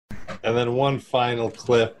And then one final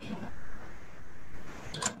clip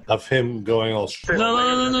of him going all straight. No.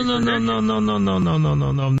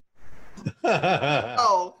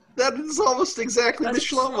 Oh, that is almost exactly That's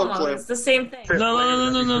the Shlomo clip. It's the same thing.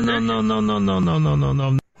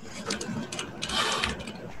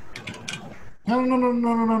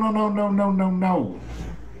 No.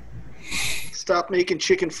 Stop making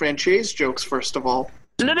chicken franchise jokes, first of all.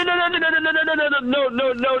 No.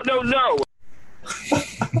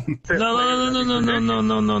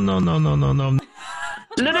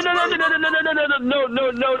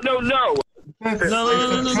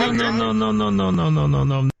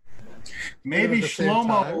 Maybe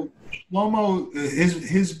Shlomo,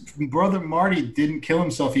 his brother Marty didn't kill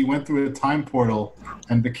himself. He went through a time portal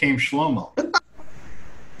and became Shlomo.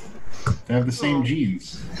 They have the same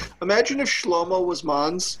genes. Imagine if Shlomo was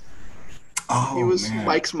Mons. Oh, He was man.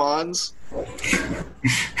 Mike's Mons.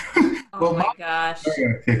 Oh my gosh.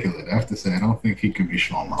 Very articulate. I have to say, I don't think he could be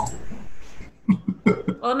Shlomo.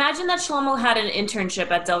 Well, imagine that Shlomo had an internship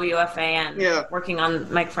at WFAN, working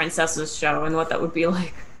on Mike Francesa's show, and what that would be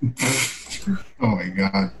like. Oh my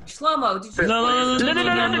God. Shlomo, did you? Whoa!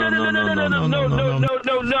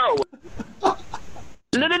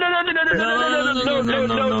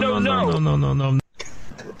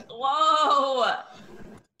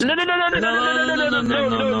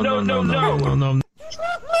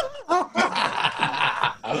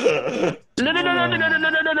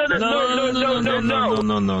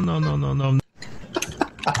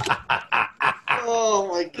 Oh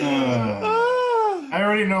my God. I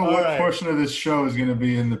already know what portion of this show is going to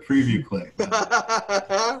be in the preview clip.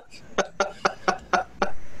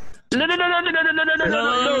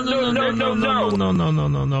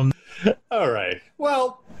 All right.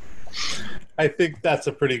 Well, I think that's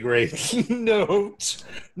a pretty great note.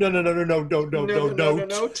 Note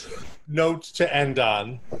to end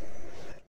on.